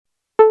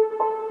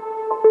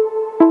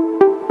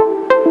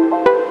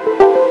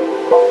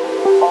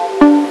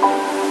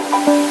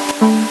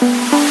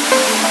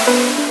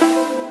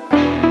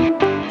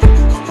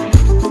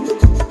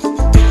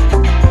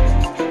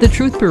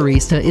Truth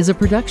Barista is a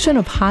production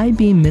of High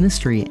Beam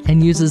Ministry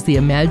and uses the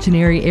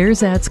imaginary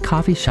Ersatz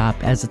coffee shop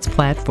as its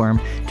platform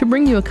to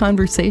bring you a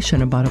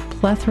conversation about a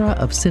plethora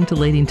of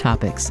scintillating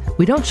topics.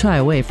 We don't shy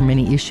away from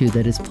any issue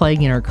that is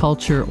plaguing our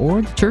culture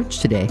or the church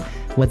today,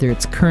 whether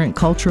it's current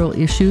cultural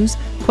issues,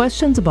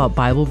 questions about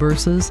Bible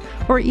verses,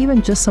 or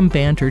even just some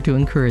banter to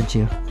encourage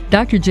you.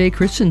 Dr. Jay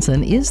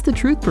Christensen is the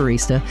Truth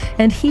Barista,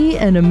 and he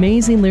and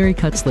amazing Larry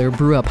Kutzler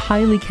brew up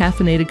highly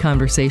caffeinated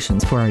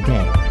conversations for our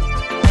day.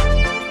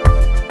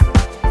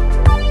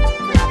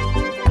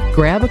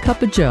 Grab a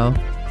cup of joe,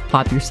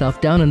 pop yourself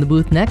down in the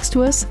booth next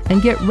to us,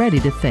 and get ready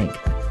to think.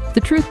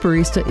 The Truth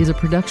Barista is a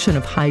production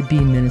of High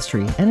Beam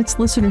Ministry, and it's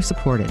listener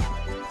supported.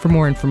 For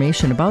more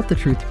information about the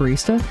Truth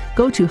Barista,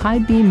 go to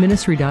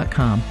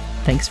highbeamministry.com.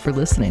 Thanks for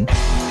listening.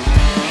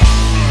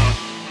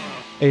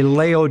 A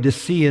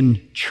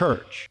Laodicean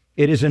church.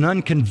 It is an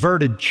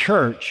unconverted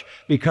church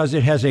because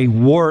it has a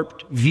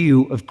warped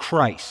view of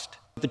Christ.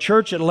 The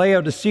church at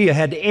Laodicea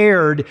had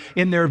erred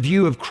in their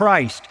view of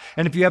Christ.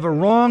 And if you have a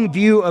wrong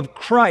view of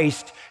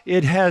Christ,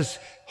 it has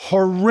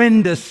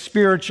horrendous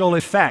spiritual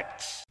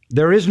effects.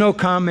 There is no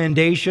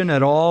commendation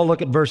at all.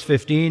 Look at verse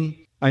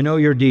 15. I know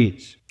your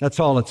deeds. That's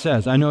all it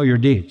says. I know your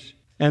deeds.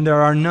 And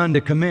there are none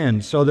to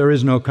commend, so there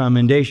is no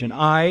commendation.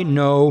 I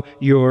know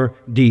your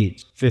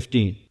deeds.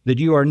 15. That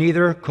you are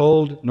neither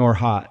cold nor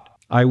hot.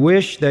 I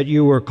wish that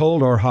you were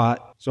cold or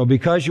hot. So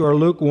because you are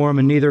lukewarm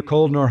and neither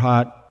cold nor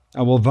hot,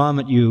 I will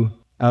vomit you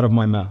out of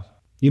my mouth.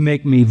 You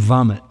make me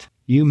vomit.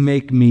 You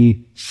make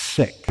me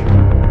sick.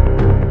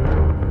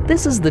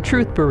 This is the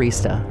Truth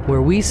Barista,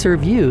 where we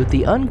serve you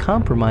the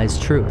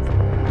uncompromised truth.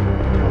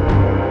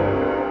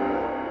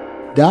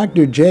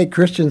 Dr. Jay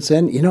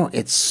Christensen,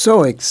 it's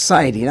so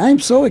exciting. I'm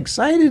so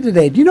excited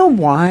today. Do you know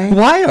why?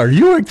 Why are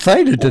you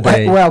excited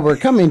today? Well, we're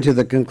coming to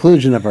the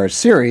conclusion of our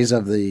series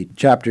of the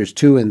chapters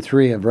 2 and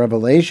 3 of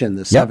Revelation,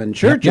 the seven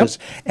churches,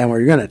 and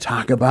we're going to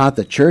talk about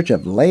the church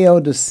of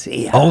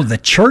Laodicea. Oh, the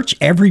church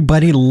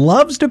everybody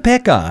loves to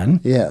pick on.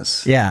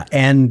 Yes. Yeah,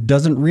 and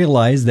doesn't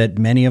realize that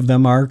many of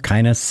them are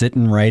kind of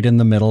sitting right in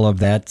the middle of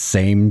that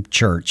same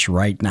church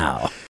right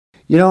now.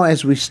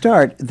 As we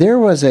start, there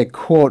was a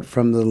quote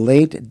from the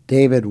late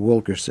David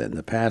Wilkerson,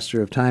 the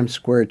pastor of Times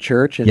Square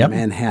Church in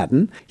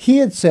Manhattan. He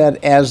had said,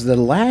 as the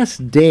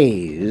last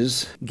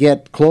days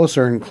get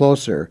closer and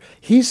closer,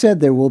 he said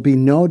there will be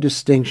no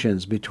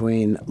distinctions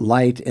between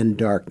light and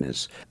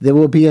darkness. There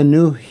will be a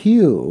new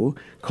hue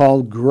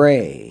called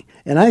gray.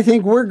 And I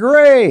think we're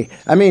gray.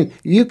 I mean,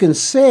 you can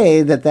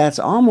say that that's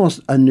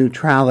almost a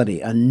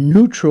neutrality, a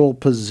neutral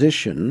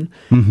position.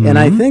 Mm-hmm. And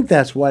I think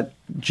that's what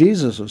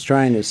Jesus was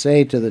trying to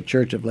say to the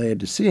church of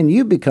Laodicea, and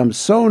you become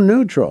so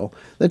neutral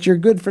that you're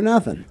good for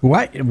nothing.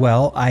 What?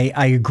 Well, I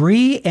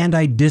agree and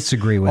I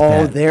disagree with that.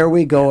 Oh, there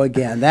we go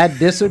again. That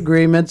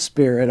disagreement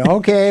spirit.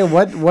 Okay,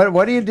 what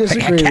do you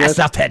disagree with?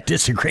 Cast off that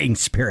disagreeing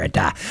spirit.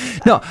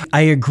 No,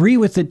 I agree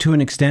with it to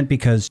an extent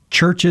because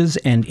churches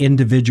and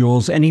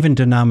individuals and even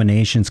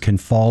denominations can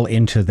fall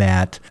into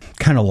that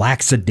kind of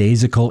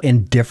lackadaisical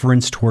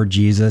indifference toward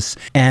Jesus.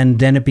 And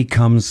then it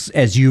becomes,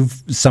 as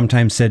you've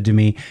sometimes said to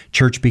me,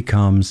 church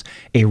becomes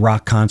a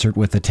rock concert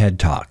with a TED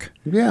Talk.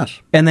 Yes.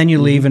 And then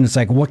you leave and it's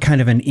like, what kind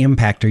of an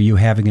impact are you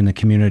having in the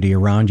community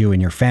around you, in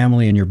your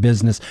family, in your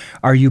business?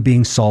 Are you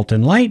being salt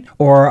and light,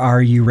 or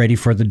are you ready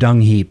for the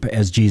dung heap,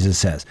 as Jesus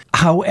says?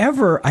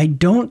 However, I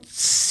don't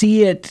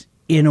see it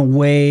in a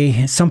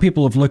way. Some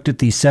people have looked at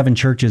these seven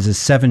churches as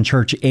seven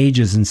church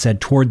ages and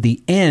said toward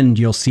the end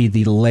you'll see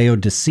the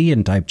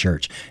Laodicean type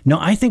church. No,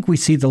 I think we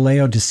see the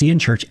Laodicean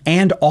church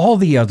and all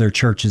the other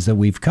churches that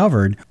we've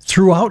covered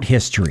throughout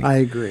history. I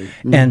agree.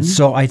 Mm-hmm. And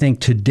so I think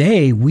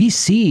today we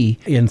see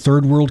in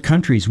third world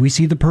countries, we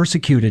see the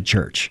persecuted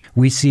church.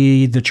 We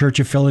see the Church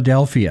of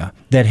Philadelphia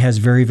that has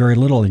very, very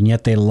little, and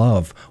yet they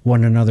love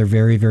one another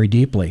very, very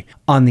deeply.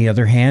 On the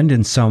other hand,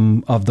 in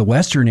some of the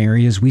Western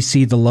areas, we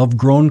see the love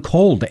grown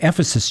cold,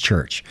 Ephesus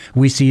church.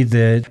 We see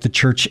the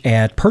church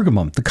at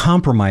Pergamum, the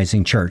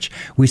compromising church.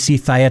 We see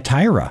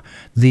Thyatira,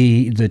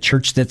 the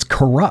church that's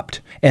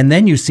corrupt. And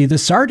then you see the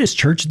Sardis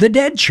church, the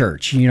dead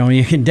church.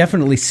 You can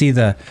definitely see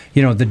the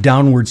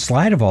downward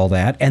slide of all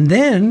that. And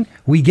then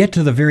we get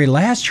to the very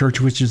last church,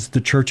 which is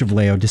the Church of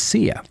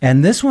Laodicea.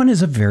 And this one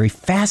is a very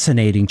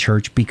fascinating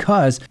church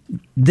because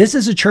this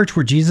is a church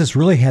where Jesus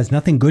really has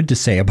nothing good to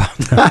say about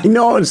them. I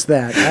noticed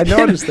that.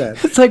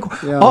 It's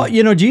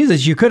like,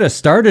 Jesus, you could have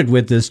started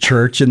with this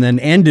church and then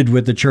ended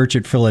with the church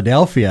at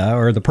Philadelphia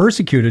or the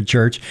persecuted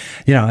church,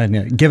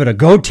 and give it a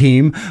go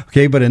team.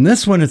 Okay, but in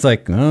this one, it's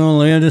like, oh,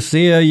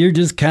 Laodicea, you're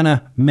just kind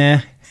of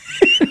meh.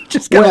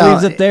 Just kind of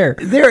leaves it there.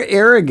 They're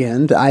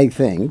arrogant, I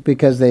think,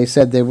 because they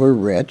said they were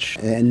rich,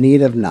 in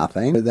need of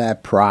nothing,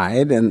 that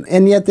pride,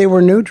 and yet they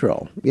were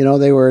neutral.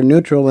 They were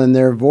neutral in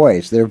their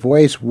voice. Their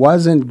voice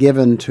wasn't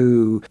given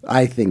to,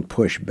 I think,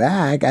 push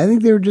back. I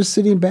think they were just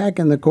sitting back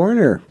in the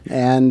corner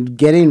and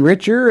getting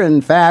richer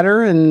and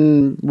fatter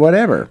and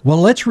whatever. Well,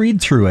 let's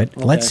read through it.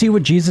 Okay. Let's see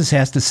what Jesus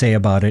has to say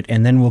about it,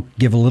 and then we'll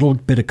give a little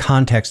bit of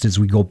context as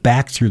we go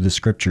back through the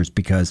scriptures,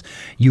 because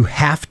you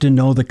have to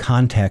know the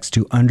context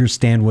to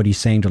understand what he's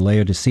saying to Laodicea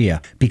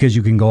Laodicea, because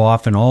you can go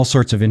off in all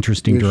sorts of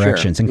interesting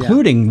directions,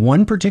 including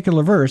one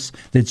particular verse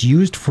that's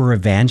used for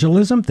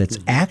evangelism that's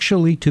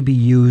actually to be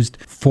used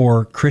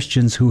for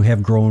Christians who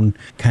have grown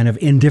kind of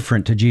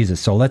indifferent to Jesus.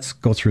 So let's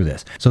go through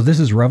this. So this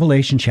is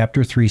Revelation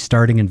chapter 3,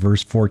 starting in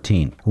verse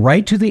 14.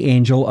 Write to the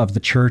angel of the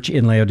church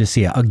in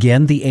Laodicea.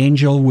 Again, the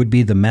angel would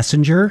be the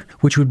messenger,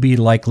 which would be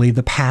likely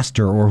the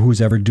pastor or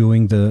who's ever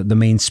doing the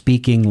main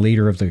speaking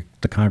leader of the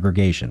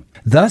congregation.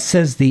 Thus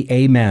says the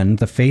Amen,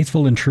 the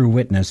faithful and true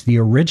witness, the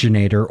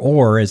originator,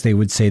 or as they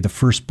would say, the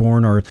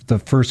firstborn or the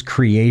first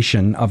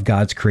creation of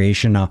God's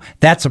creation. Now,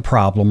 that's a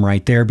problem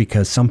right there,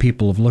 because some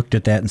people have looked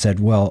at that and said,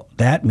 well,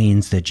 that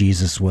means that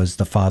Jesus was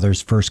the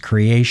Father's first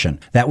creation.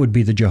 That would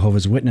be the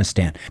Jehovah's Witness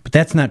stand. But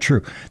that's not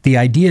true. The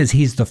idea is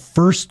he's the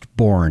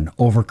firstborn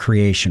over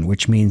creation,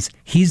 which means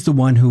he's the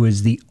one who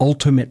is the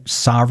ultimate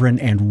sovereign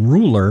and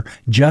ruler,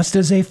 just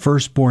as a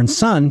firstborn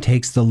son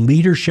takes the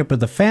leadership of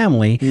the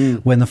family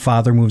when the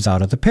father moves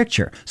out of the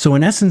picture. So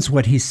in essence,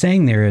 what he's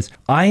saying there is,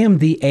 I am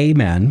the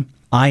Amen,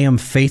 I am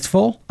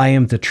faithful, I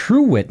am the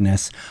true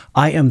witness,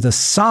 I am the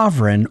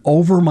sovereign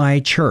over my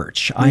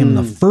church, I am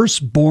the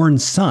firstborn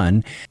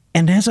son,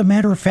 and as a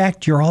matter of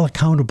fact, you're all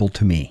accountable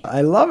to me.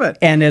 I love it.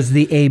 And as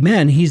the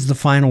Amen, he's the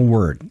final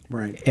word.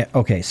 Right.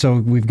 Okay, so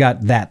we've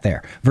got that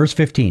there. Verse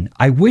 15,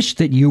 I wish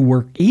that you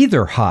were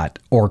either hot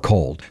or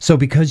cold. So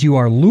because you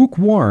are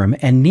lukewarm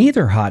and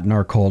neither hot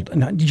nor cold.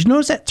 Now, did you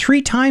notice that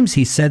 3 times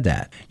he said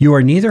that? You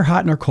are neither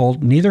hot nor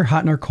cold, neither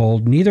hot nor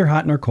cold, neither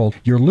hot nor cold.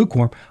 You're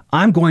lukewarm.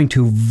 I'm going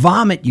to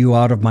vomit you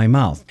out of my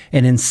mouth.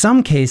 And in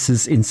some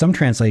cases, in some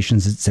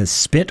translations, it says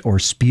spit or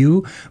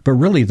spew. But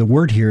really, the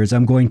word here is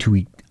I'm going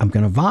to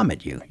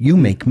vomit you. You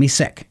make me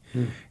sick.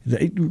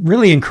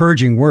 Really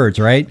encouraging words,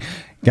 right?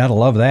 Gotta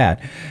love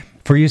that.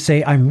 For you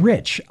say, I'm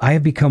rich, I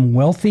have become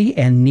wealthy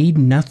and need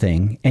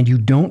nothing, and you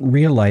don't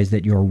realize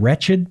that you're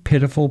wretched,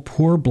 pitiful,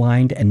 poor,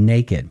 blind, and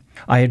naked.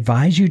 I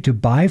advise you to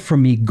buy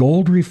from me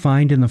gold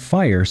refined in the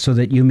fire, so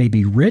that you may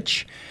be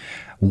rich,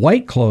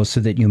 white clothes so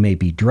that you may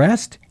be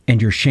dressed,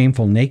 and your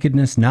shameful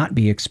nakedness not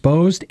be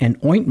exposed,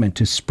 and ointment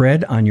to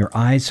spread on your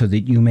eyes so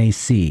that you may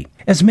see.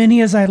 As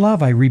many as I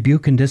love, I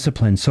rebuke and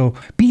discipline. So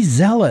be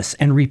zealous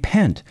and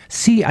repent.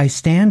 See, I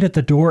stand at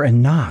the door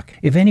and knock.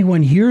 If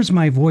anyone hears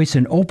my voice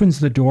and opens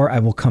the door, I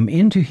will come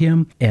into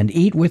him and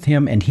eat with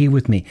him and he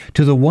with me.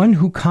 To the one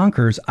who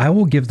conquers, I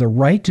will give the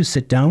right to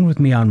sit down with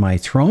me on my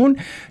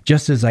throne,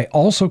 just as I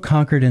also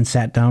conquered and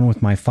sat down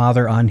with my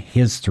Father on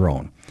his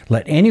throne.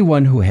 Let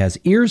anyone who has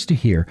ears to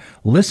hear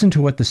listen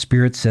to what the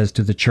Spirit says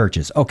to the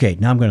churches. Okay,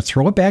 now I'm going to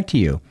throw it back to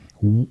you.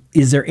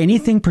 Is there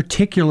anything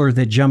particular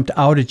that jumped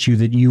out at you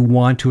that you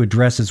want to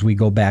address as we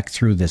go back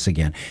through this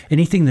again?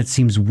 Anything that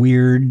seems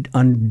weird,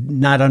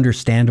 not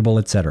understandable,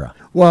 etc.?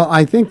 Well,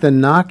 I think the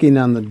knocking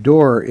on the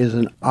door is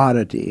an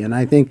oddity, and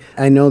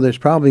I know there's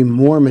probably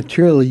more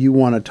material you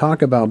want to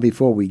talk about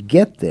before we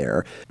get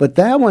there, but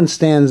that one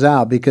stands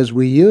out because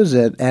we use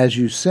it, as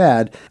you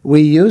said,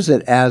 we use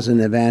it as an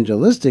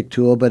evangelistic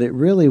tool, but it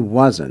really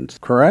wasn't,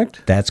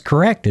 correct? That's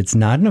correct. It's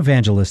not an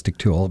evangelistic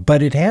tool,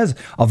 but it has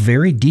a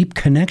very deep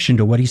connection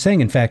to what he's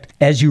saying. In fact,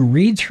 as you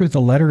read through the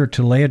letter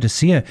to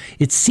Laodicea,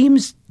 it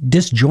seems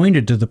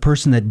disjointed to the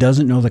person that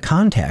doesn't know the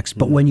context.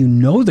 But when you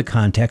know the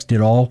context, it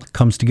all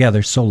comes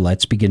together. So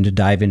let's begin to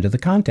dive into the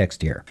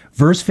context here.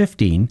 Verse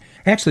 15.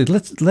 Actually,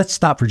 let's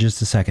stop for just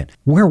a second.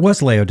 Where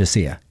was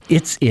Laodicea?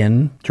 It's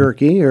in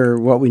Turkey, or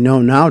what we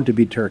know now to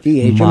be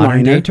Turkey, Asia Minor.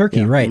 Modern-day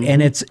Turkey, right. Mm-hmm.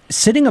 And it's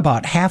sitting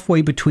about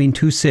halfway between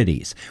 2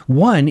 cities.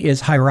 One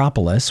is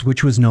Hierapolis,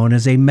 which was known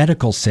as a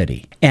medical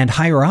city. And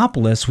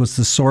Hierapolis was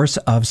the source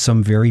of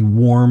some very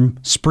warm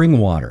spring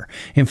water.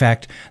 In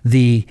fact,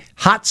 the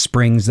hot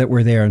springs that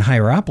were there in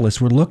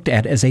Hierapolis were looked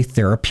at as a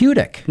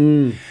therapeutic.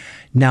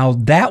 Now,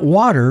 that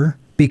water,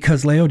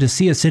 because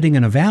Laodicea is sitting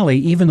in a valley,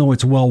 even though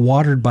it's well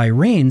watered by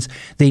rains,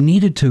 they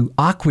needed to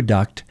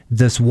aqueduct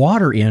this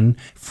water in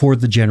for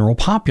the general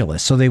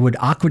populace. So they would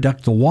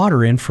aqueduct the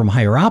water in from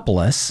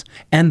Hierapolis,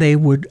 and they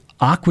would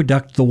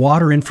aqueduct the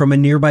water in from a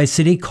nearby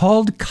city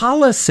called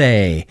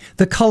Colossae,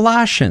 the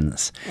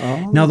Colossians.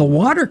 Oh. Now, the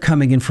water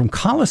coming in from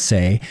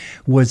Colossae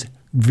was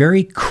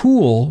very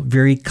cool,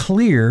 very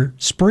clear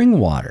spring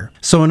water.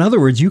 So in other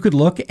words, you could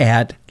look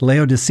at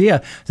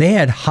Laodicea, they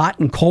had hot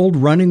and cold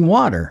running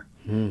water.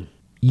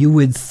 You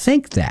would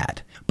think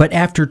that. But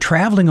after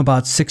traveling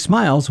about 6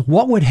 miles,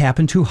 what would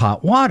happen to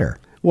hot water?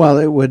 Well,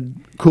 it would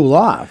cool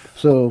off.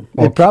 So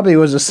it probably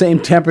was the same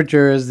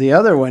temperature as the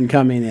other one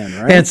coming in,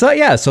 right? And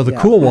so, the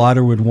cool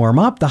water would warm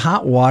up, the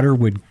hot water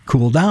would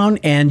cool down,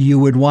 and you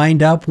would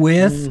wind up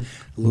with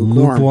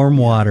lukewarm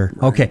water.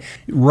 Right. Okay.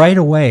 Right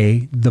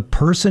away, the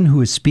person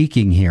who is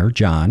speaking here,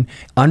 John,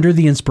 under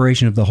the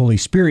inspiration of the Holy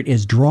Spirit,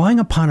 is drawing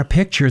upon a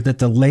picture that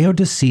the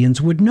Laodiceans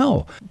would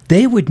know.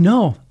 They would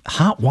know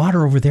hot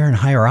water over there in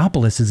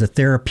Hierapolis is a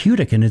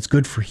therapeutic and it's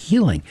good for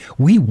healing.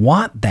 We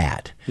want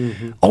that.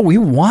 Mm-hmm. Oh, we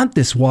want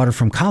this water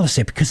from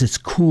Colossae because it's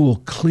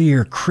cool,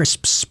 clear,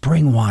 crisp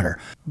spring water.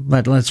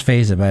 But let's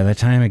face it, by the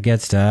time it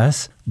gets to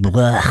us,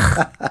 blah.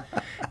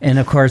 And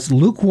of course,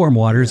 lukewarm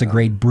water is a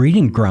great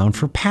breeding ground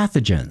for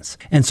pathogens.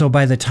 And so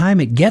by the time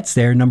it gets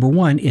there, number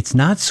one, it's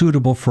not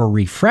suitable for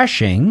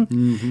refreshing,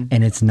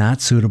 and it's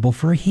not suitable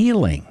for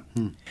healing.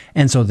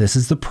 And so this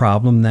is the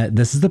problem,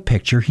 this is the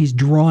picture he's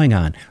drawing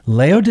on.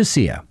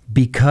 Laodicea,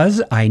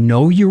 because I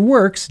know your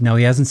works, now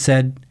he hasn't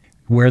said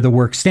where the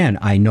works stand.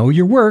 I know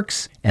your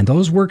works, and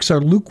those works are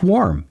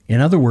lukewarm.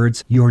 In other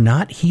words, you're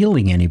not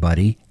healing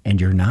anybody,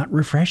 and you're not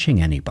refreshing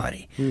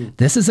anybody.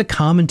 This is a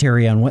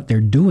commentary on what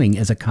they're doing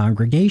as a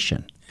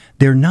congregation.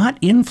 They're not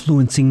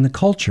influencing the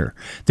culture.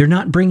 They're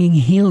not bringing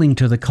healing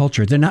to the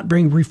culture. They're not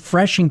bringing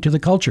refreshing to the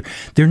culture.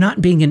 They're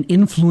not being an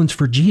influence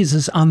for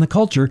Jesus on the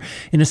culture.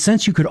 In a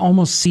sense, you could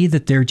almost see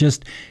that they're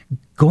just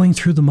going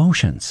through the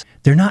motions.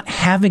 They're not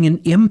having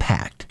an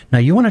impact. Now,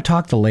 you want to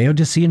talk the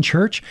Laodicean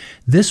church?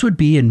 This would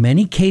be, in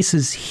many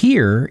cases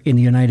here in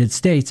the United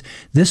States,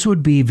 this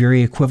would be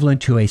very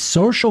equivalent to a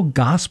social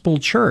gospel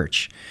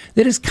church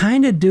that is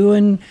kind of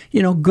doing,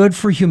 good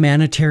for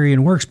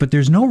humanitarian works, but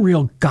there's no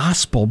real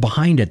gospel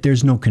behind it.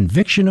 There's no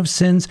conviction of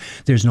sins.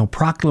 There's no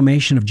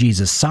proclamation of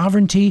Jesus'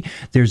 sovereignty.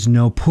 There's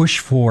no push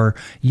for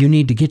you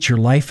need to get your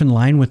life in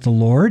line with the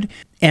Lord.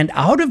 And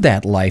out of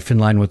that life in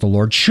line with the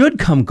Lord should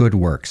come good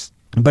works.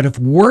 But if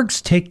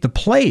works take the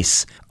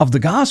place of the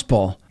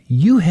gospel,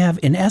 you have,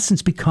 in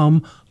essence,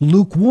 become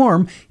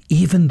lukewarm,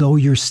 even though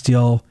you're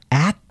still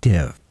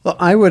active. Well,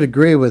 I would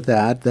agree with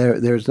that.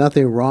 There's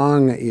nothing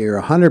wrong.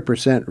 You're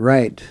 100%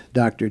 right,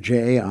 Dr.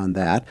 J, on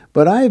that.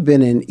 But I've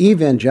been in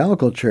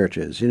evangelical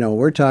churches.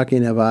 We're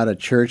talking about a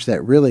church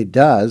that really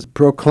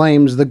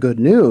proclaims the good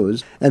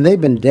news, and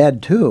they've been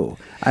dead too.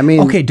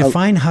 Okay,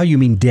 define how you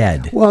mean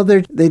dead. Well,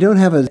 they don't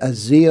have a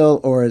zeal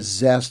or a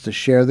zest to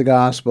share the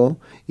gospel.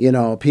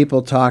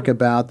 People talk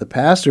about, the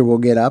pastor will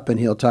get up and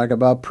he'll talk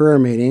about prayer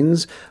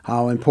meetings,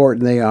 how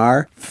important they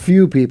are.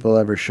 Few people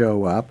ever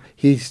show up.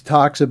 He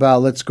talks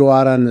about let's go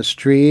out on the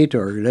street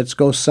or let's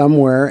go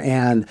somewhere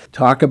and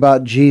talk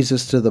about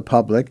Jesus to the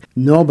public.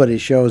 Nobody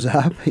shows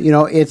up.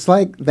 It's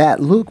like that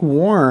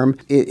lukewarm,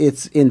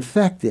 it's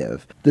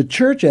infective. The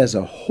church as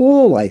a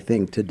whole, I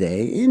think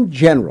today, in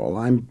general,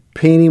 I'm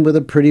painting with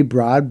a pretty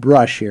broad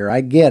brush here,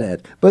 I get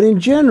it, but in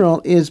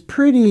general is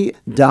pretty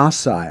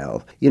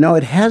docile.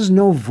 It has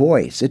no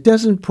voice. It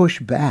doesn't push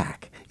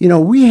back.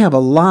 We have a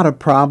lot of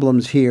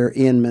problems here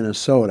in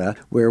Minnesota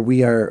where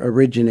we are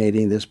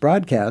originating this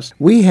broadcast.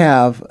 We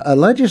have a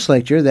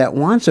legislature that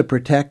wants to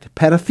protect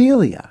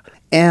pedophilia.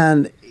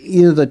 And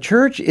the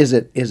church, is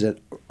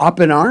it up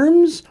in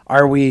arms?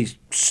 Are we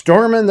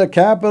storming the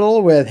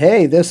Capitol with,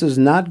 hey, this is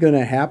not going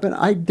to happen?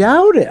 I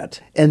doubt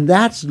it. And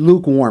that's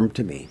lukewarm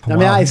to me. Wow.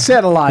 I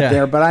said a lot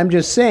there, but I'm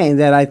just saying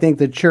that I think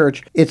the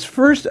church, its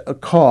first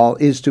call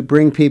is to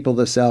bring people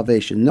to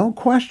salvation, no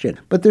question.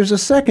 But there's a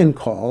second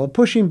call of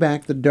pushing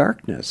back the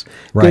darkness.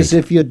 Because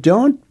if you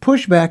don't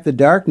push back the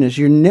darkness,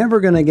 you're never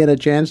going to get a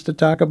chance to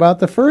talk about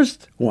the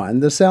first one,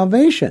 the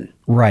salvation.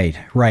 Right.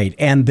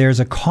 And there's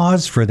a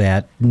cause for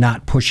that,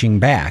 not pushing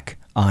back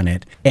on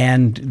it.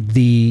 And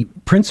the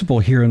principle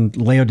here in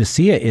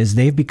Laodicea is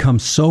they've become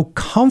so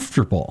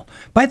comfortable.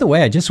 By the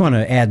way, I just want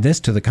to add this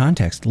to the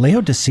context.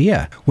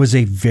 Laodicea was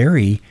a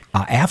very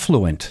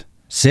affluent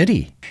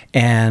city,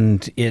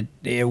 and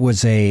it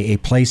was a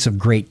place of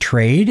great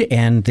trade,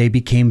 and they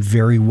became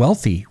very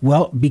wealthy.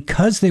 Well,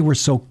 because they were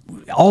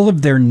all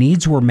of their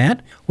needs were met,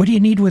 what do you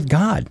need with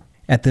God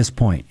at this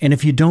point? And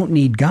if you don't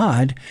need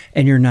God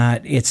and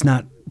it's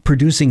not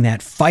producing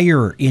that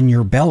fire in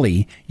your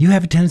belly, you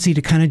have a tendency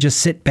to kind of just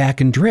sit back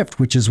and drift,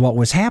 which is what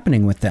was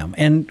happening with them.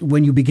 And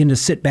when you begin to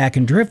sit back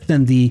and drift,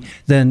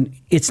 then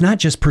it's not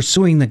just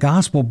pursuing the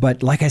gospel,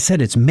 but like I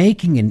said, it's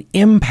making an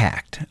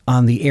impact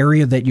on the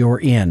area that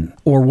you're in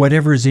or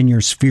whatever is in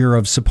your sphere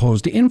of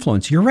supposed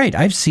influence. You're right.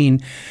 I've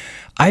seen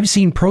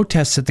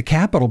protests at the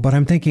Capitol, but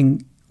I'm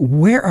thinking,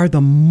 where are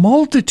the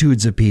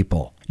multitudes of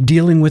people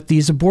dealing with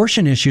these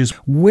abortion issues?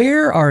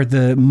 Where are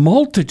the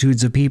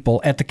multitudes of people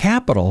at the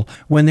Capitol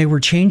when they were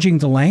changing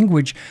the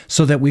language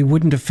so that we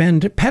wouldn't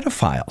offend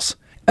pedophiles?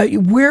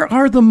 Where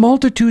are the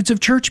multitudes of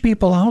church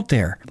people out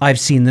there? I've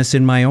seen this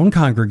in my own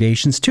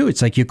congregations too.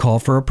 It's like you call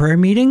for a prayer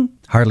meeting,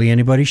 hardly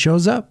anybody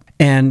shows up.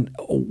 And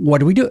what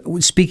do we do?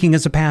 Speaking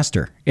as a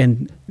pastor.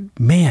 And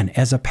man,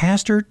 as a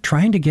pastor,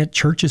 trying to get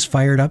churches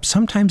fired up,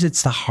 sometimes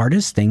it's the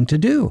hardest thing to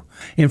do.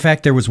 In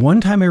fact, there was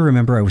one time I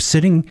remember I was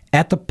sitting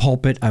at the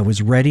pulpit. I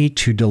was ready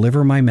to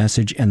deliver my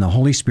message, and the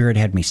Holy Spirit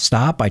had me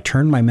stop. I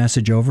turned my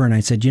message over and I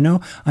said,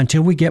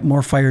 until we get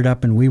more fired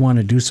up and we want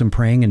to do some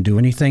praying and do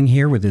anything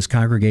here with this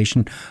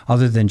congregation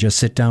other than just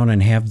sit down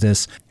and have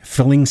this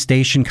filling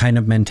station kind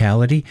of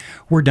mentality,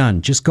 we're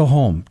done. Just go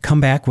home.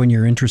 Come back when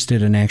you're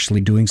interested in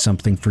actually doing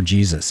something for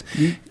Jesus.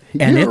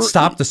 And it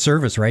stopped the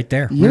service right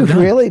there. You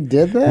really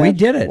did that? We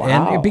did it.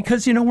 Wow. And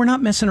because, we're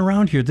not messing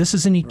around here. This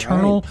is an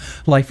eternal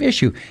life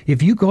issue.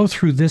 If you go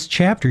through this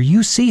chapter,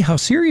 you see how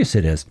serious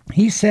it is.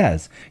 He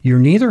says, you're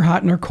neither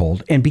hot nor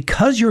cold. And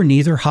because you're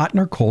neither hot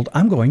nor cold,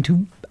 I'm going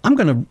to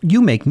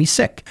you make me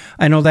sick.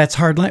 I know that's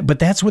hard line, but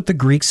that's what the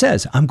Greek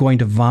says. I'm going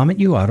to vomit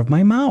you out of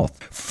my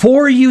mouth.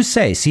 For you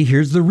say, see,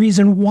 here's the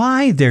reason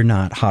why they're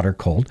not hot or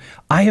cold.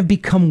 I have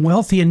become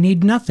wealthy and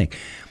need nothing.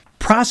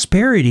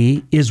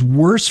 Prosperity is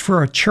worse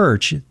for a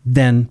church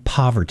than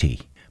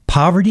poverty.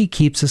 Poverty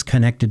keeps us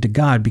connected to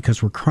God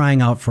because we're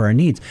crying out for our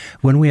needs.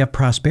 When we have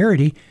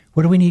prosperity,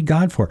 what do we need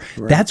God for?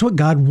 Right. That's what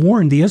God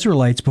warned the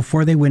Israelites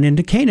before they went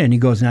into Canaan. He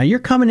goes, now you're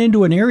coming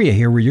into an area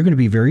here where you're going to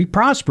be very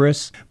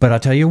prosperous, but I'll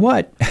tell you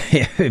what,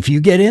 if you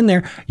get in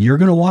there, you're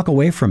going to walk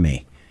away from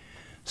me.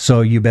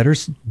 So you better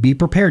be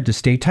prepared to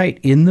stay tight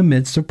in the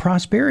midst of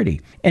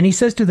prosperity. And he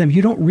says to them,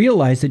 you don't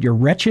realize that you're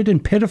wretched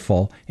and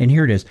pitiful. And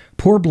here it is,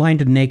 poor,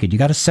 blind, and naked. You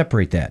got to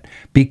separate that.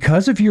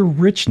 Because of your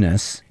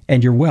richness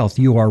and your wealth,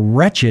 you are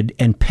wretched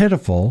and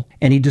pitiful.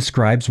 And he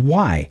describes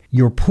why.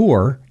 You're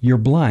poor, you're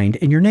blind,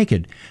 and you're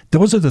naked.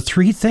 Those are the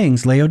three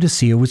things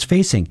Laodicea was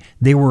facing.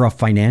 They were a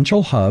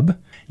financial hub.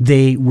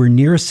 They were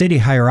near a city,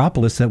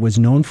 Hierapolis, that was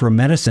known for a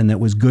medicine that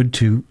was good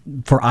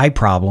for eye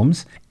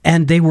problems.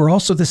 And they were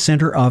also the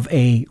center of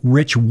a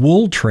rich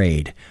wool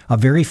trade, a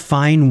very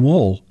fine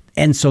wool.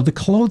 And so the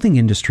clothing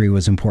industry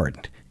was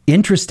important.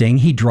 Interesting,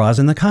 he draws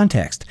in the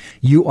context.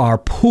 You are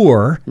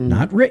poor,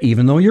 not rich.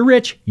 Even though you're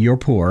rich, you're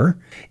poor.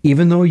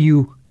 Even though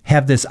you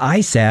have this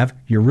eye salve,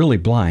 you're really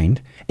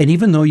blind. And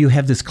even though you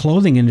have this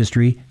clothing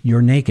industry,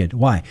 you're naked.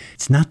 Why?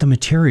 It's not the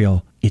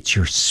material, it's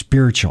your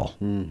spiritual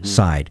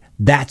side.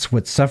 That's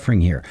what's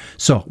suffering here.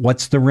 So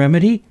what's the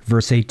remedy?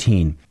 Verse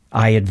 18.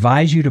 I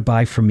advise you to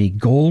buy from me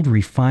gold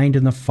refined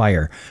in the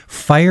fire.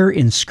 Fire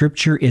in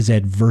Scripture is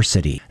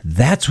adversity.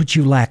 That's what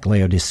you lack,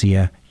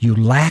 Laodicea. You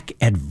lack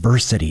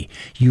adversity.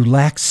 You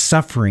lack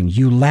suffering.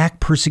 You lack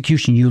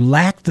persecution. You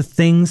lack the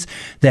things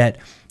that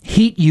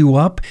heat you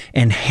up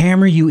and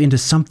hammer you into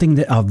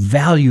something of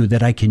value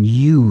that I can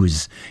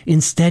use.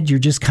 Instead, you're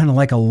just kind of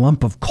like a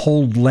lump of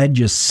cold lead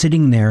just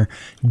sitting there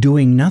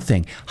doing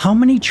nothing. How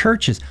many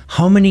churches,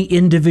 how many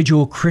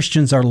individual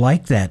Christians are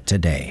like that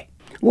today?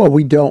 Well,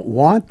 we don't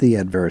want the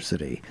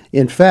adversity.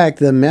 In fact,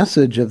 the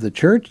message of the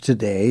church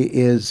today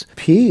is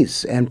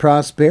peace and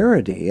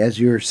prosperity, as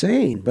you're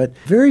saying. But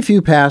very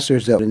few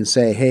pastors don't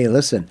say, hey,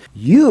 listen,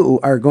 you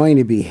are going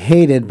to be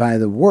hated by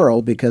the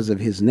world because of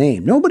his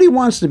name. Nobody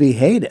wants to be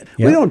hated.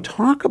 Yep. We don't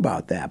talk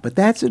about that, but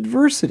that's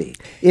adversity.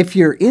 If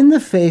you're in the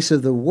face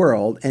of the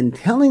world and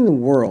telling the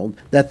world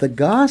that the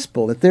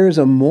gospel, that there is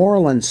a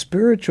moral and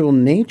spiritual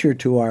nature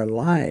to our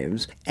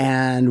lives,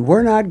 and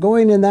we're not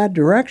going in that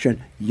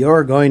direction,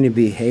 you're going to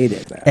be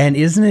hated. And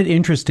isn't it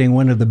interesting,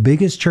 one of the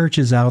biggest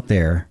churches out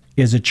there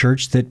is a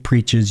church that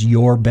preaches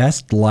your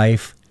best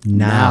life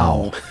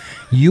now.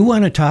 You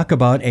want to talk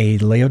about a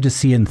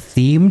Laodicean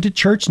themed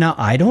church? Now,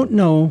 I don't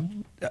know.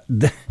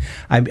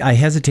 I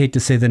hesitate to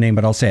say the name,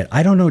 but I'll say it.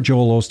 I don't know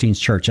Joel Osteen's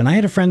church. And I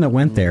had a friend that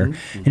went there,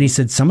 and he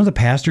said some of the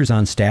pastors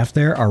on staff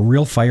there are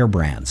real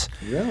firebrands.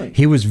 Really?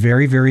 He was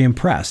very, very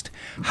impressed.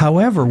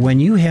 However, when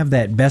you have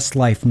that Best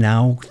Life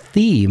Now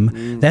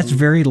theme, that's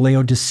very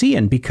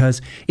Laodicean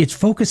because it's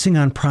focusing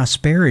on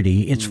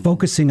prosperity. It's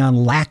focusing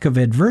on lack of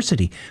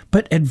adversity.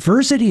 But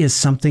adversity is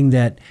something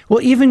that,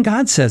 well, even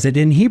God says it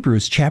in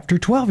Hebrews chapter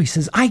 12. He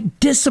says, I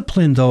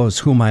discipline those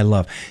whom I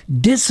love.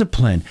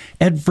 Discipline,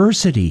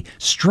 adversity,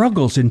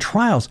 struggles and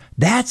trials,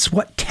 that's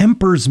what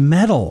tempers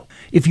metal.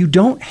 If you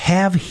don't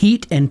have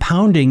heat and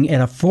pounding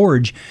at a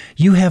forge,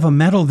 you have a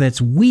metal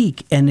that's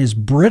weak and is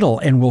brittle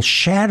and will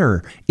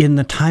shatter in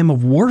the time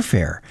of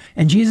warfare.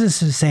 And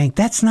Jesus is saying,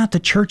 that's not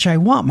the church I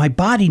want. My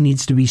body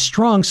needs to be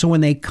strong so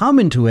when they come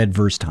into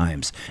adverse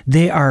times,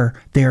 they are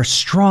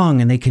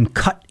strong and they can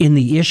cut in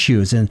the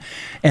issues and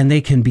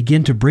they can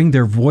begin to bring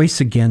their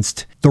voice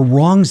against the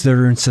wrongs that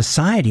are in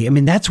society. I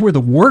mean, that's where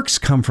the works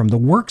come from. The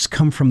works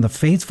come from the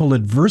faithful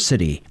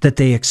adversity that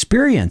they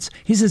experience.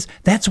 He says,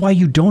 that's why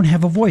you don't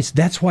have a voice.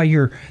 That's why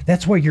you're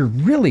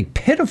really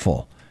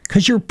pitiful,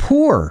 because you're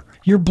poor,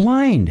 you're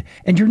blind,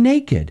 and you're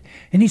naked.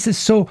 And he says,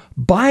 so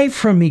buy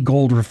from me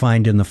gold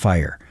refined in the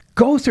fire.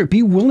 Go through,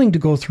 be willing to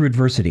go through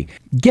adversity.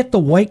 Get the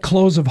white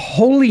clothes of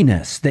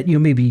holiness that you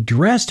may be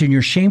dressed in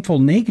your shameful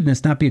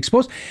nakedness, not be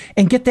exposed,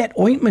 and get that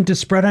ointment to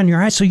spread on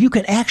your eyes so you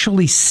can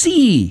actually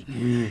see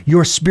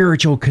your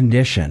spiritual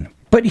condition.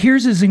 But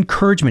here's his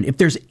encouragement. If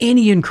there's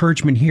any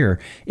encouragement here,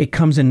 it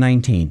comes in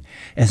 19.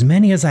 As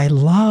many as I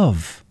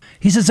love.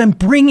 He says, I'm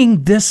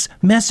bringing this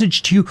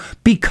message to you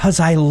because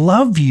I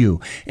love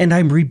you, and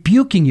I'm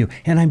rebuking you,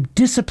 and I'm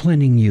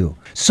disciplining you.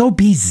 So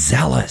be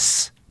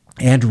zealous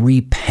and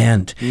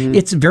repent.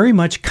 It's very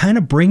much kind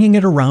of bringing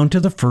it around to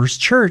the first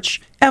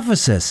church,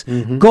 Ephesus.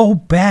 Go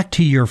back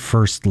to your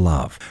first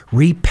love.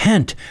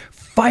 Repent.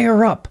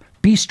 Fire up.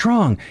 Be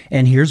strong.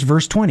 And here's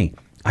verse 20.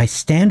 I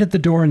stand at the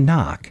door and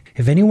knock.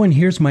 If anyone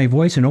hears my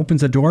voice and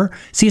opens the door,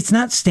 see, it's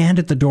not stand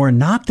at the door and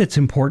knock that's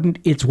important.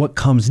 It's what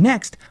comes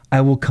next.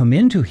 I will come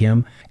into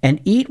him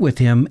and eat with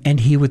him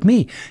and he with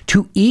me.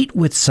 To eat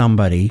with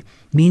somebody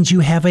means you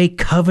have a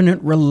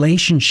covenant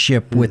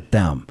relationship with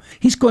them.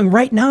 He's going,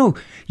 right now,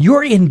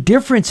 your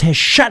indifference has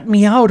shut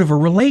me out of a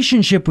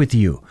relationship with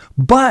you.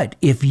 But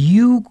if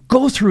you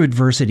go through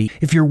adversity,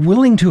 if you're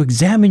willing to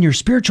examine your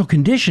spiritual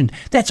condition,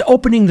 that's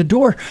opening the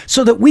door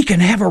so that we can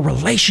have a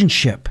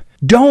relationship.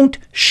 Don't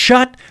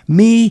shut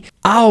me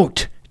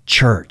out,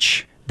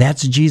 church.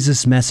 That's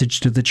Jesus' message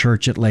to the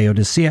church at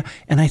Laodicea.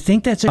 And I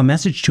think that's a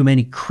message to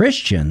many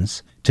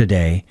Christians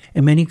today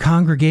and many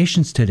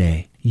congregations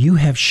today. You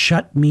have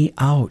shut me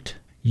out.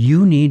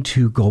 You need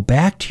to go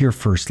back to your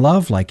first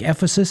love, like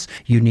Ephesus.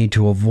 You need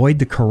to avoid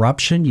the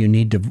corruption. You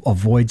need to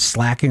avoid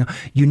slacking.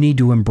 You need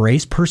to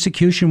embrace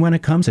persecution when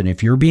it comes. And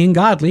if you're being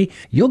godly,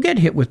 you'll get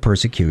hit with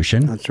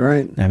persecution. That's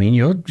right. I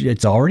mean,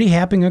 it's already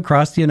happening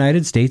across the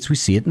United States. We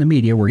see it in the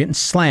media. We're getting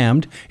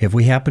slammed if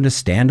we happen to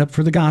stand up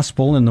for the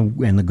gospel and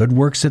the good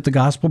works that the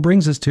gospel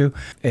brings us to.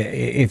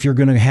 If you're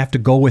going to have to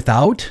go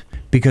without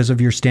because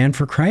of your stand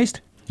for Christ,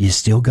 you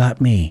still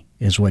got me,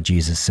 is what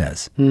Jesus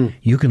says.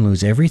 You can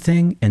lose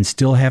everything and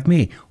still have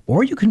me.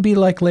 Or you can be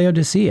like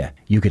Laodicea.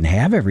 You can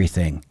have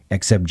everything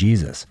except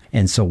Jesus.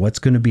 And so what's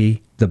going to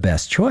be the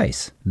best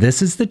choice?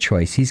 This is the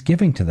choice he's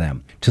giving to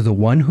them. To the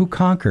one who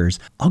conquers,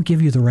 I'll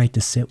give you the right to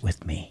sit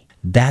with me.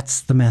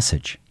 That's the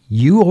message.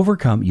 You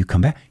overcome, you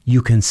come back,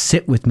 you can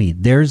sit with me.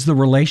 There's the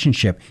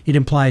relationship. It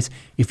implies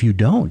if you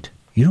don't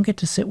get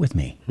to sit with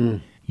me.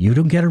 You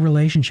don't get a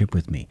relationship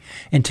with me.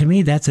 And to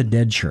me, that's a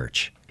dead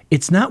church.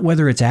 It's not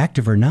whether it's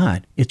active or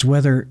not. It's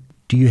whether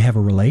do you have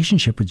a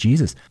relationship with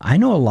Jesus. I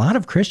know a lot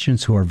of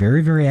Christians who are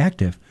very, very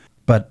active,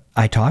 but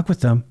I talk with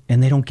them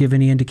and they don't give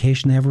any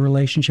indication they have a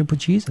relationship with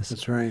Jesus.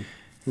 That's right.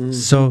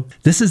 So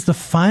this is the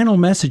final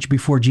message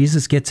before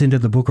Jesus gets into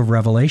the book of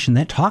Revelation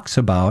that talks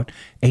about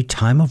a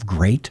time of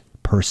great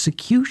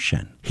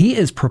persecution. He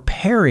is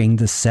preparing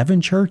the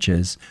 7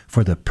 churches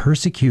for the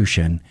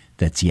persecution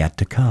that's yet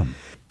to come.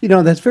 You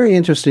know, that's very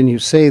interesting you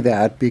say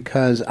that,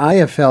 because I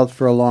have felt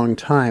for a long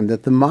time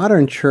that the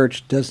modern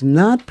church does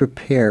not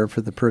prepare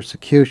for the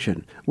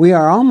persecution. We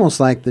are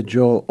almost like the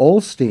Joel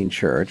Osteen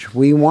church.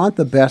 We want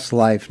the best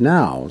life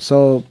now.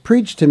 So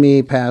preach to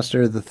me,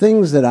 Pastor, the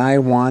things that I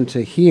want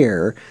to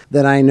hear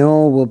that I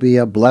know will be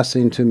a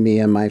blessing to me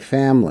and my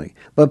family.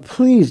 But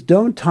please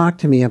don't talk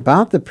to me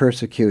about the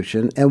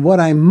persecution and what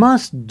I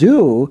must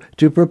do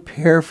to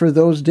prepare for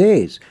those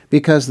days.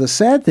 Because the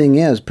sad thing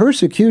is,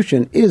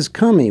 persecution is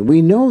coming.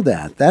 We know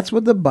that. That's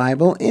what the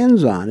Bible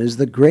ends on, is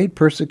the great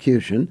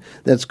persecution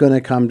that's going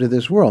to come to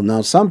this world.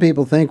 Now, some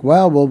people think,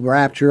 well, we'll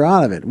rapture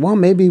out of it. Well,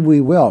 maybe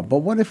we will, but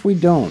what if we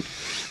don't?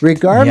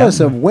 Regardless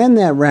of when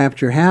that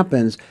rapture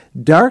happens,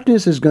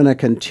 darkness is going to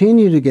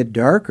continue to get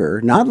darker,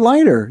 not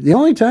lighter. The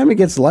only time it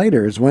gets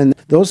lighter is when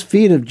those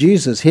feet of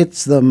Jesus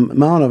hits the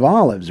Mount of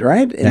Olives,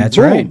 right? And that's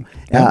boom,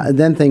 right.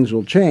 Then things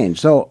will change.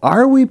 So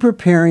are we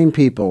preparing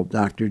people,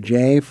 Dr.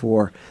 J,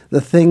 for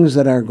the things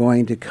that are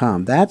going to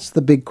come? That's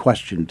the big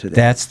question today.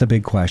 That's the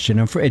big question.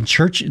 And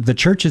the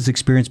church has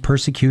experienced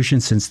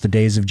persecution since the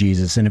days of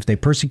Jesus. And if they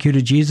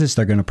persecuted Jesus,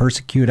 they're going to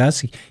persecute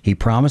us. He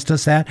promised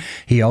us that.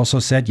 He also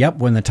said, yep,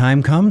 when the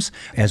time comes,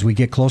 as we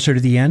get closer to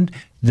the end,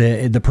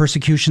 the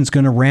persecution's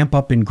going to ramp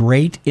up in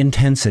great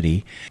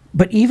intensity.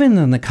 But even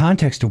in the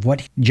context of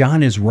what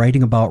John is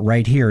writing about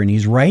right here, and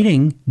he's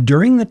writing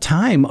during the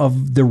time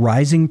of the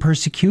rising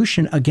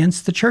persecution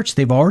against the church.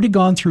 They've already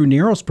gone through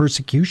Nero's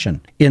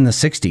persecution in the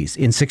 60s,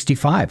 in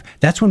 65.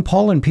 That's when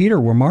Paul and Peter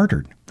were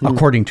martyred,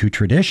 according to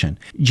tradition.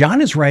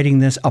 John is writing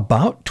this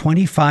about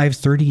 25,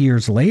 30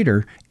 years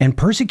later, and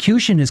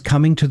persecution is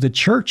coming to the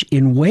church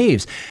in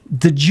waves.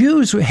 The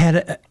Jews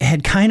had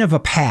kind of a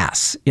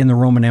pass in the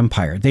Roman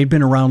Empire. They'd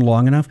been around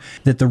long enough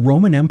that the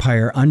Roman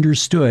Empire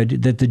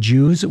understood that the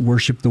Jews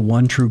worshiped the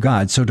one true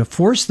God. So to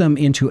force them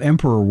into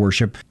emperor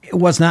worship, it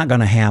was not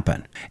going to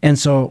happen. And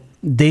so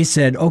they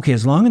said, okay,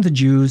 as long as the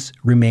Jews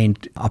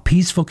remained a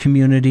peaceful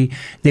community,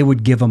 they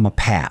would give them a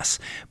pass.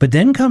 But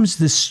then comes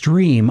this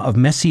stream of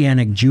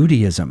Messianic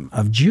Judaism,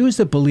 of Jews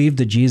that believed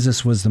that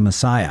Jesus was the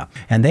Messiah.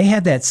 And they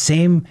had that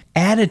same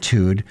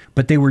attitude,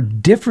 but they were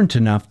different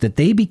enough that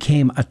they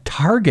became a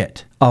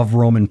target of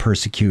Roman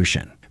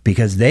persecution,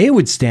 because they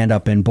would stand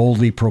up and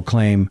boldly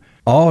proclaim,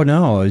 oh,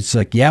 no, it's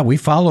like, yeah, we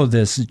follow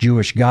this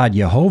Jewish God,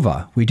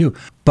 Jehovah. We do.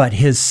 But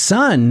his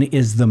son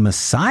is the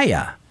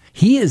Messiah.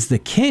 He is the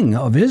king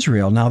of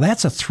Israel. Now,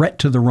 that's a threat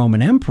to the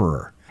Roman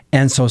emperor.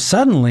 And so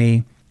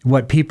suddenly,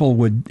 what people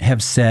would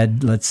have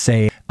said, let's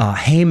say,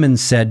 Haman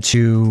said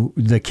to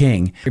the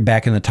king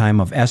back in the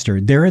time of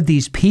Esther, there are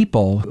these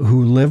people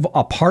who live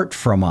apart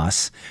from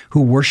us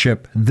who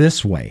worship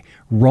this way.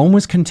 Rome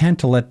was content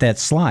to let that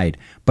slide.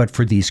 But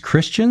for these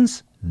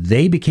Christians,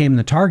 they became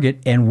the target,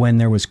 and when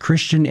there was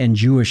Christian and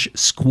Jewish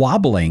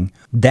squabbling,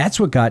 that's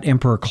what got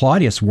Emperor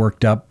Claudius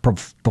worked up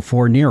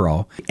before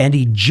Nero and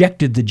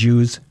ejected the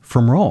Jews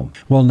from Rome.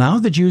 Well, now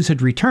the Jews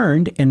had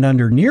returned, and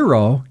under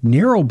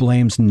Nero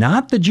blames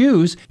not the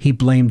Jews, he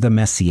blamed the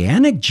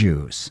Messianic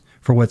Jews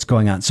for what's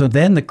going on. So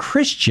then the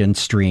Christian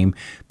stream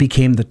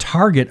became the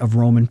target of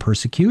Roman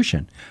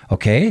persecution.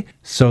 Okay?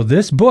 So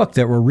this book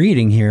that we're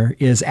reading here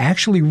is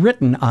actually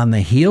written on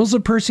the heels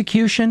of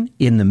persecution,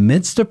 in the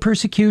midst of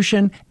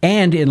persecution,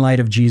 and in light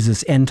of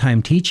Jesus'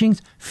 end-time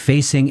teachings,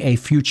 facing a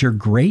future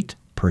great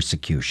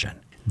persecution.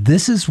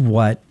 This is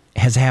what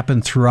has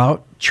happened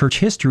throughout church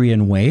history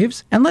in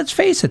waves. And let's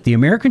face it, the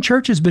American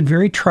church has been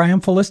very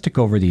triumphalistic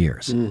over the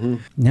years. Mm-hmm.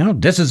 Now,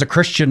 this is a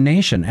Christian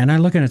nation. And I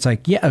look at it, it's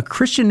like, yeah, a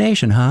Christian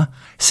nation, huh?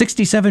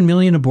 67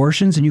 million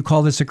abortions, and you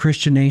call this a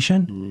Christian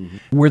nation?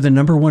 Mm-hmm. We're the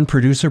number one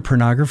producer of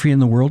pornography in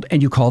the world,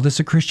 and you call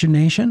this a Christian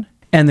nation?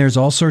 And there's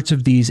all sorts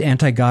of these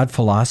anti-God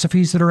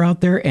philosophies that are out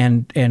there,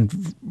 and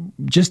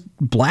just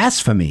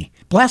blasphemy.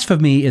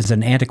 Blasphemy is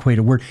an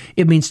antiquated word.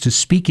 It means to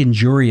speak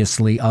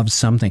injuriously of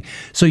something.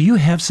 So you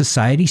have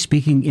society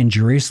speaking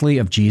injuriously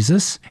of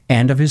Jesus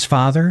and of his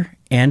Father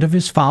and of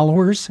his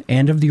followers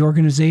and of the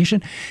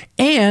organization.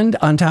 And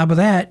on top of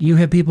that, you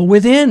have people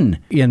within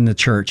in the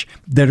church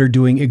that are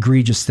doing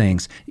egregious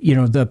things. You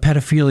know, the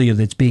pedophilia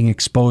that's being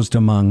exposed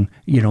among,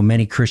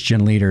 many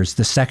Christian leaders,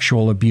 the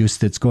sexual abuse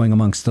that's going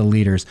amongst the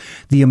leaders,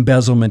 the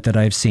embezzlement that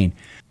I've seen.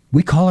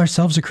 We call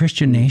ourselves a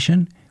Christian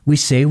nation. We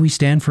say we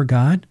stand for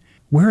God.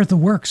 Where are the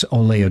works, O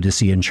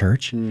Laodicean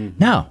church? Mm-hmm.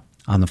 Now,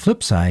 on the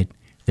flip side,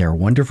 there are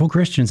wonderful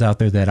Christians out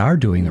there that are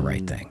doing the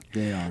right thing.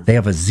 They are. They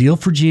have a zeal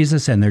for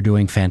Jesus, and they're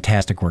doing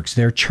fantastic works.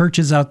 There are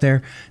churches out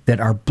there that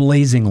are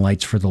blazing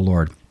lights for the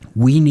Lord.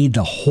 We need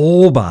the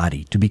whole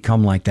body to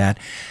become like that,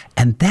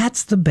 and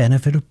that's the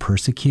benefit of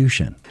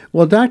persecution.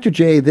 Well, Dr.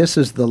 J, this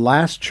is the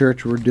last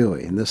church we're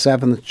doing, the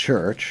seventh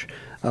church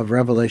of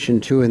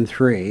Revelation 2 and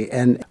 3,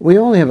 and we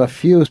only have a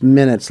few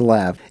minutes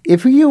left.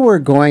 If you were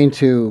going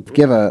to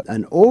give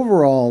an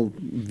overall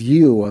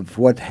view of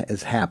what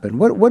has happened,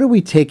 what are we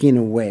taking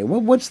away?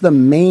 What's the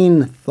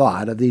main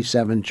thought of these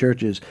seven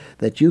churches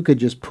that you could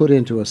just put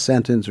into a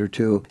sentence or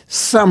two,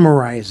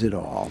 summarize it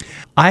all?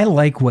 I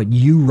like what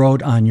you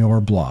wrote on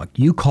your blog.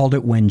 You called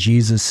it When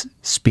Jesus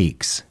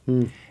Speaks.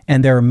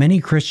 And there are many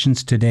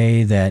Christians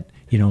today that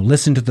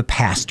listen to the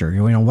pastor.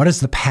 What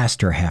does the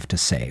pastor have to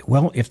say?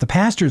 Well, if the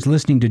pastor is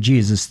listening to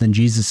Jesus, then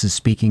Jesus is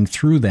speaking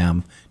through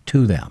them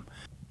to them.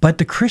 But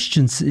the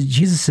Christians,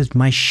 Jesus says,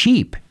 my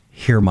sheep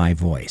hear my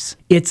voice.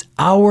 It's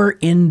our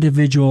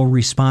individual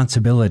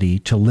responsibility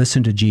to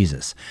listen to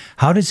Jesus.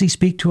 How does he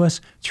speak to us?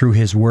 Through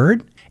his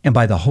word and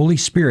by the Holy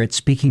Spirit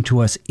speaking to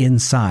us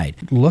inside.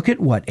 Look at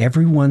what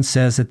everyone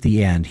says at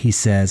the end. He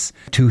says,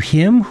 to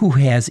him who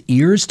has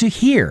ears to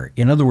hear.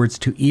 In other words,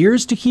 to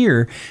ears to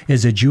hear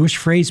is a Jewish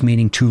phrase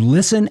meaning to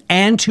listen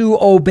and to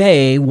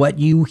obey what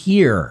you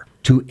hear.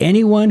 To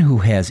anyone who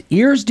has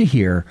ears to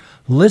hear,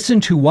 listen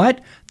to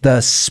what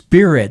the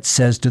Spirit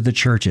says to the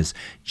churches.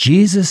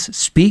 Jesus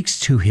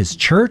speaks to his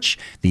church,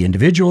 the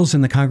individuals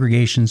in the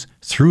congregations,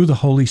 through the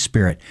Holy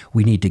Spirit.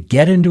 We need to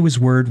get into his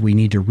word. We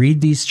need to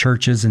read these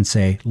churches and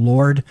say,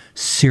 Lord,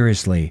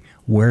 seriously,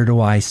 where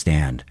do I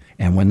stand?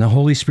 And when the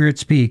Holy Spirit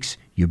speaks,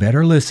 you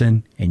better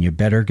listen and you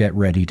better get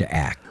ready to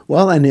act.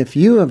 Well, and if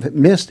you have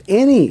missed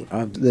any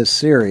of this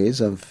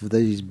series of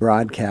these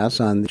broadcasts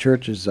on the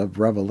churches of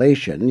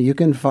Revelation, you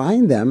can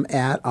find them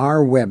at our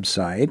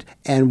website.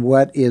 And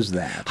what is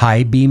that?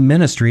 High Beam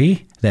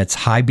Ministry. That's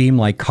high beam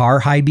like car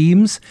high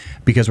beams,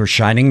 because we're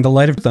shining the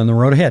light on the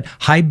road ahead.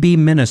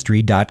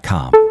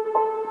 highbeamministry.com.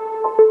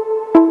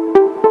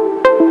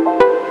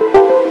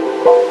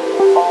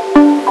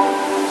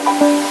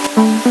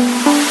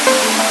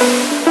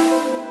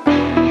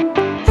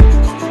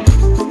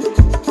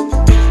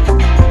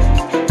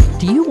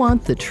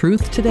 Want the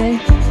truth today?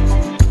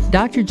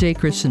 Dr. Jay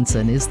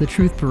Christensen is the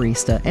Truth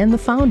Barista and the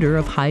founder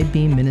of High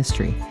Beam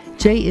Ministry.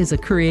 Jay is a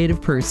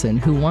creative person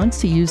who wants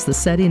to use the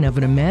setting of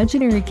an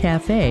imaginary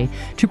cafe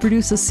to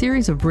produce a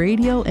series of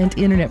radio and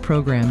internet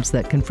programs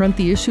that confront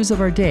the issues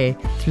of our day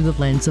through the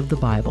lens of the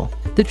Bible.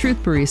 The Truth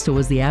Barista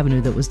was the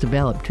avenue that was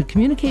developed to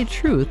communicate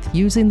truth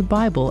using the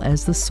Bible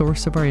as the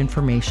source of our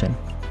information.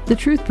 The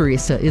Truth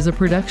Barista is a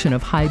production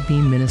of High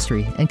Beam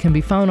Ministry and can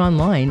be found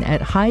online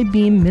at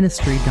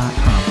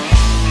highbeamministry.com.